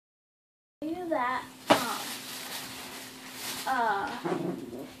that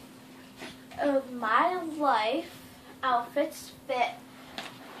of my life outfits fit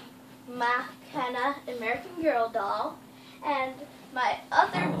McKenna American Girl doll, and my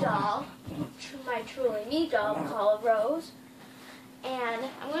other doll, my Truly Me doll called Rose, and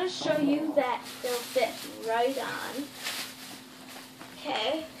I'm going to show you that they'll fit right on.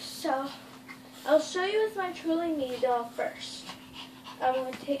 Okay, so I'll show you with my Truly Me doll first. I'm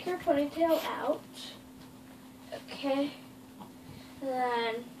going to take her ponytail out, okay, and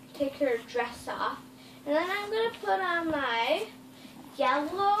then take her dress off, and then I'm going to put on my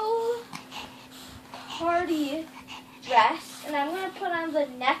yellow party dress, and I'm going to put on the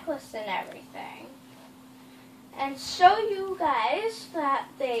necklace and everything, and show you guys that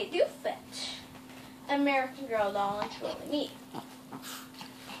they do fit American Girl doll and Truly Me.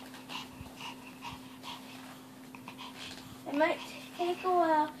 It might take a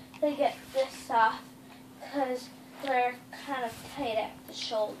while to get this off because they're kind of tight at the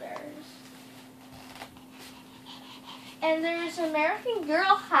shoulders. And there's American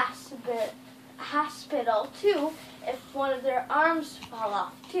Girl Hospital too if one of their arms fall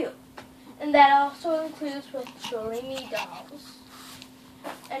off too. And that also includes with Truly Me dolls.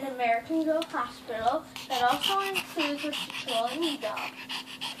 An American Girl Hospital that also includes with the Truly Me doll.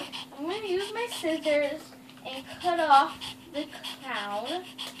 I'm going to use my scissors and cut off the crown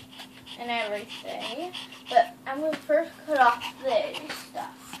and everything, but I'm going to first cut off this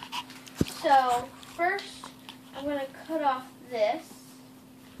stuff. So first I'm going to cut off this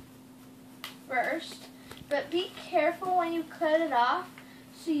first, but be careful when you cut it off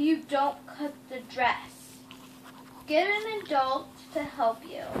so you don't cut the dress. Get an adult to help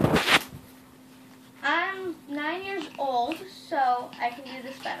you. I'm 9 years old, so I can do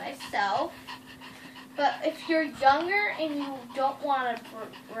this by myself. But if you're younger and you don't want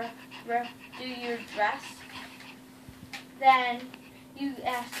to do your dress, then you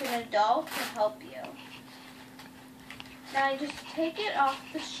ask an adult to help you. Now you just take it off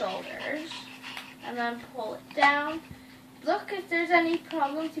the shoulders and then pull it down. Look, if there's any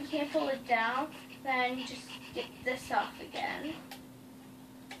problems you can't pull it down, then you just get this off again.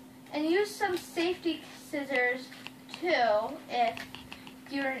 And use some safety scissors too if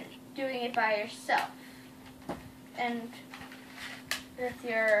you're doing it by yourself and with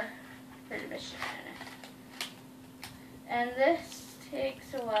your permission. And this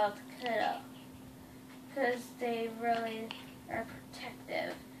takes a while to cut up because they really are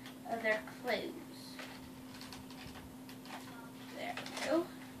protective of their clothes. There we go.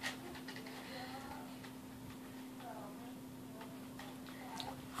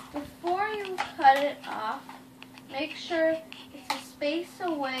 Before you cut it off, make sure it's a space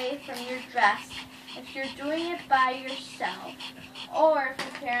away from your dress if you're doing it by yourself or if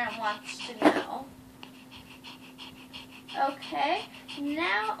your parent wants to know. Okay,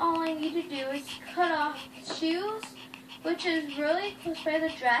 now all I need to do is cut off the shoes, which is really close by the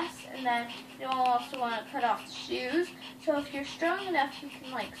dress, and then you'll also want to cut off the shoes. So if you're strong enough, you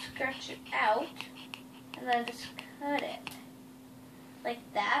can like stretch it out and then just cut it like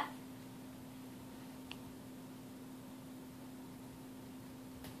that.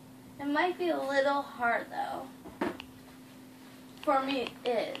 It might be a little hard though. For me it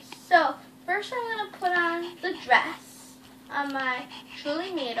is. So first I'm going to put on the dress on my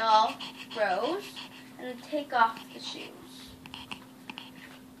Truly Me doll, Rose, and then take off the shoes.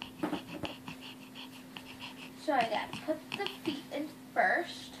 So I got to put the feet in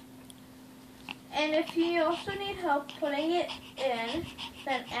first. And if you also need help putting it in,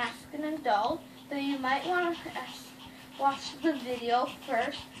 then ask an adult. Though you might want to watch the video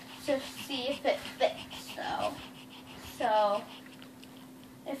first to see if it fits though. So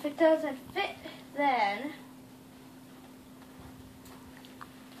if it doesn't fit, then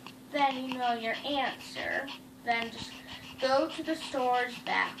you know your answer. Then just go to the store's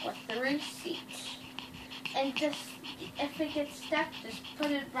back with the receipt. And just, if it gets stuck, just put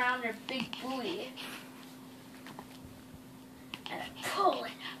it around their big booty. And pull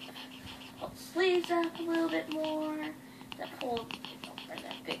it up. Pull the sleeves up a little bit more. Then pull over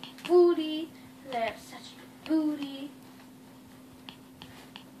their big booty. They have such a big booty.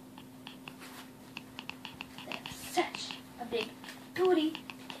 They have such a big booty to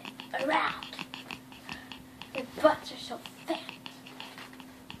get around. Their butts are so fat.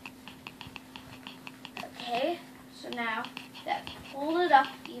 Okay, so now that pulled it up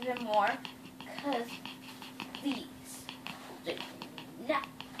even more because these do not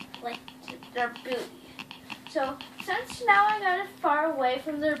like their booty. So since now I got it far away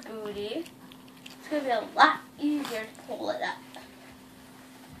from their booty, it's going to be a lot easier to pull it up.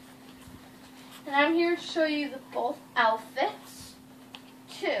 And I'm here to show you the both outfits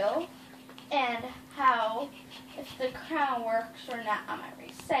too, and how if the crown works or not on my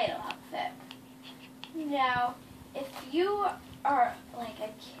recital outfit. Now, if you are like a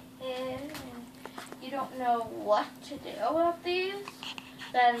kid and you don't know what to do about these,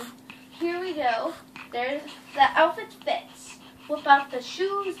 then here we go. There's the outfit fits. Whip out the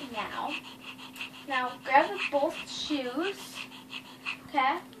shoes now. Now grab both shoes,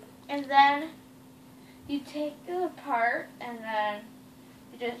 okay? And then you take it apart and then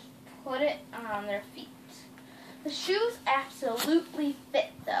you just put it on their feet. The shoes absolutely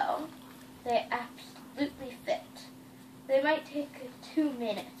fit though. They absolutely fit. They might take 2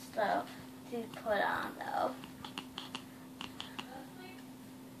 minutes though to put on though.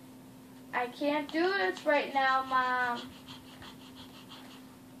 I can't do this right now, Mom.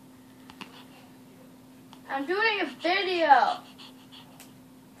 I'm doing a video.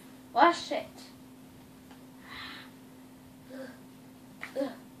 Watch it.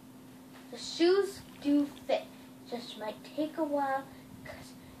 The shoes do fit. Just might take a while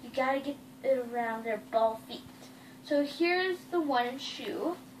because you gotta get it around their ball feet. So here's the one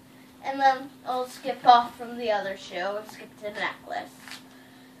shoe, and then I'll skip off from the other shoe and skip to the necklace.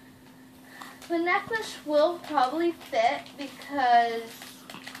 The necklace will probably fit because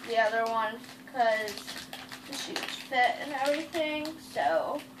the other one, because the shoes fit and everything,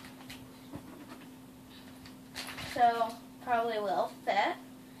 so probably will fit.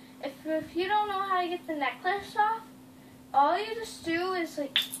 If you don't know how to get the necklace off, all you just do is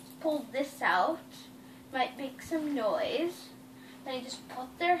like pull this out. Might make some noise. Then you just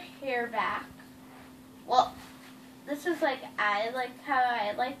put their hair back. Well, this is like how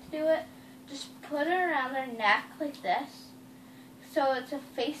I like to do it. Just put it around their neck like this. So it's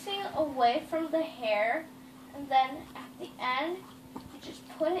facing away from the hair. And then at the end, you just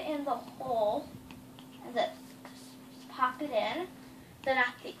put it in the hole. And then just pop it in. Then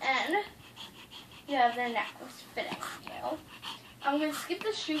at the end, you have their necklace fitting you. I'm going to skip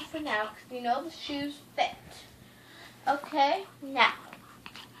the shoe for now because you know the shoes fit. Okay, now,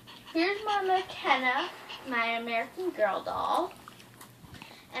 here's my McKenna, my American Girl doll.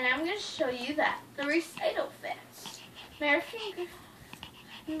 And I'm going to show you that the recital fits. American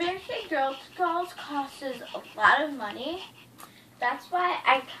Girl dolls cost us a lot of money. That's why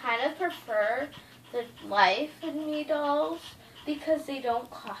I kind of prefer the Life in Me dolls, because they don't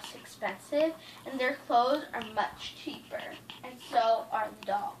cost expensive and their clothes are much cheaper, and so are the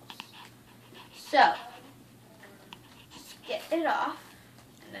dolls. So, just get it off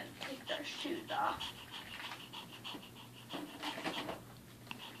and then take their shoes off.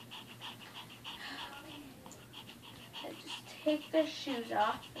 And just take their shoes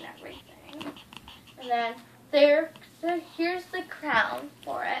off and everything. And then here's the crown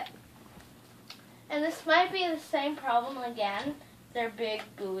for it. And this might be the same problem again, their big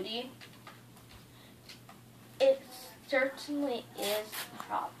booty. It certainly is a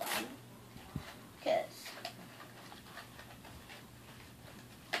problem. Because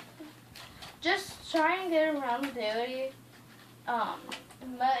just try and get around the booty. It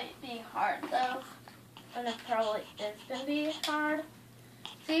might be hard though. And it probably is going to be hard.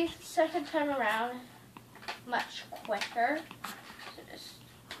 See, second time around, much quicker. So just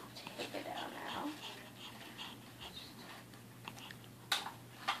take it down now.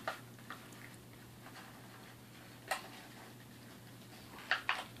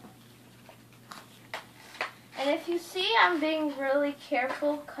 And if you see, I'm being really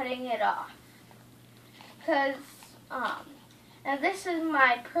careful cutting it off. Because, and this is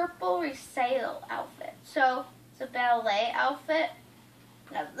my purple recital outfit. So, it's a ballet outfit.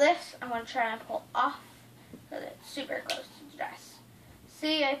 Now this, I'm going to try and pull off because it's super close to the dress.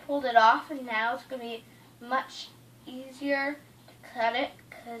 See, I pulled it off, and now it's going to be much easier to cut it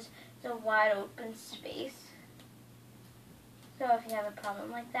because it's a wide open space. So if you have a problem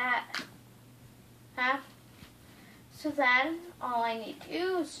like that, so then all I need to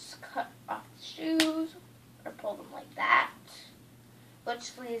do is just cut off the shoes or pull them like that,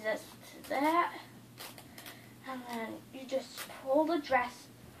 which leads us to that. And then you just pull the dress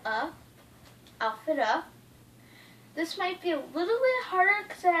up, outfit up. This might be a little bit harder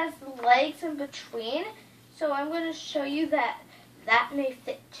because it has the legs in between. So I'm going to show you that may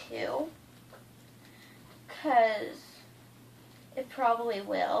fit too, because it probably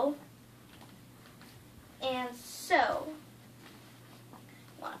will. And so,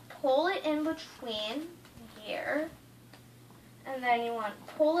 you want to pull it in between here, and then you want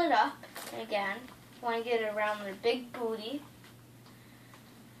to pull it up, and again, you want to get it around their big booty.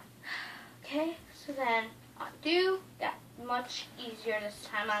 Okay, so then undo, got much easier this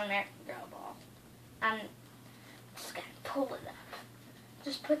time on American Girl doll. I'm just going to pull it up.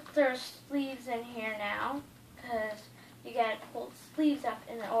 Just put their sleeves in here now, because you got to pull the sleeves up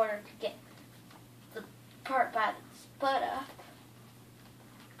in order to get the part by the butt up.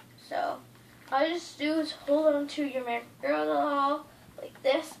 So all you just do is hold on to your American Girl doll like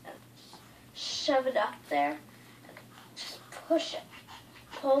this and shove it up there and just push it.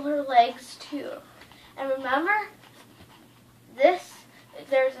 Pull her legs too. And remember,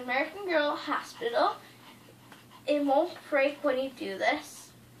 there's American Girl Hospital. It won't break when you do this.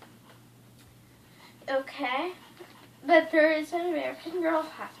 Okay? But there is an American Girl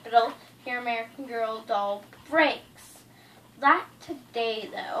Hospital. Your American Girl doll breaks. Not today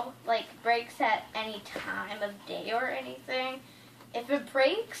though. Like breaks at any time of day or anything. If it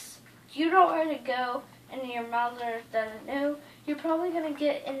breaks, you don't want to go and your mother doesn't know. You're probably going to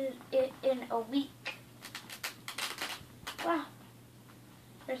get it in a week. Wow.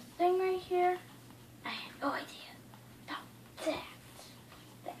 There's a thing right here. I have no idea. No, that.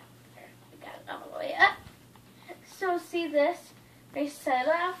 There. We got it all the way up. So see this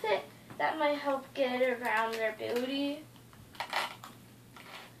recital outfit? That might help get it around their booty,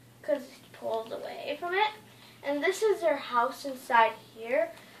 because it pulls away from it. And this is their house inside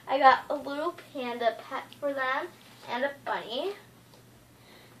here. I got a little panda pet for them and a bunny.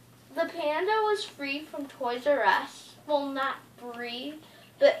 The panda was free from Toys R Us. Well, not free,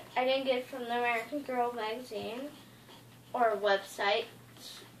 but I didn't get it from the American Girl magazine or website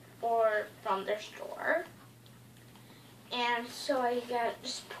or from their store. And so I got to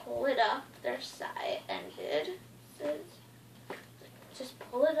just pull it up. Their side ended. So just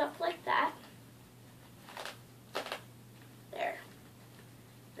pull it up like that. There.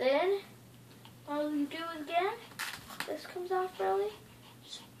 Then all you do again, this comes off early.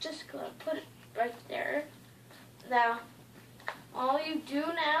 Just go and put it right there. Now, all you do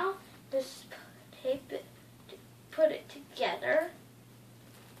now is tape it, put it together.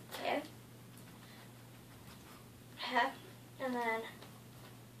 Okay. And then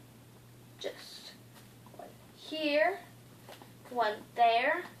just one here, one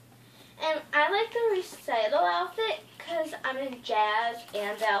there. And I like the recital outfit because I'm in jazz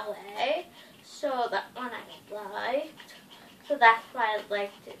and ballet. So that one I liked. So that's why I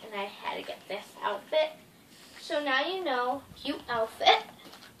liked it and I had to get this outfit. So now you know, cute outfit.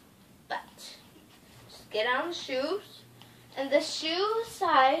 But just get on the shoes. And the shoe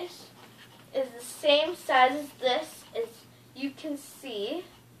size is the same size as this, as you can see.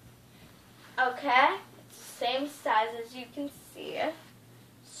 Okay? It's the same size as you can see.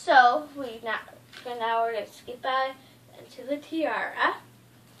 So now we're going to skip out into the tiara.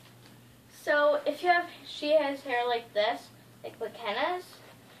 So if she has hair like this, like McKenna's,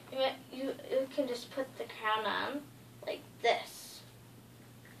 you can just put the crown on like this.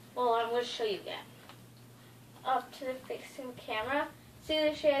 Well, I'm going to show you again. Up to the facing the camera. See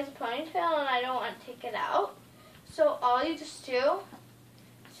that she has a ponytail and I don't want to take it out. So all you just do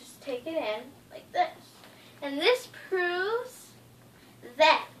is just take it in like this. And this proves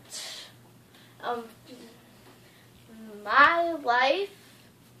that my life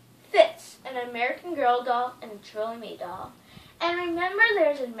fits an American Girl doll and a Truly Me doll. And remember,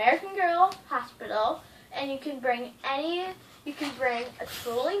 there's an American Girl Hospital, and you can bring a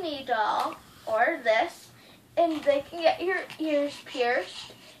Truly Me doll or this, and they can get your ears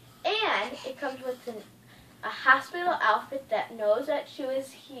pierced, and it comes with a hospital outfit that knows that she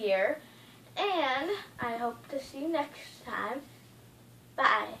was here. And I hope to see you next time.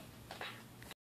 Bye.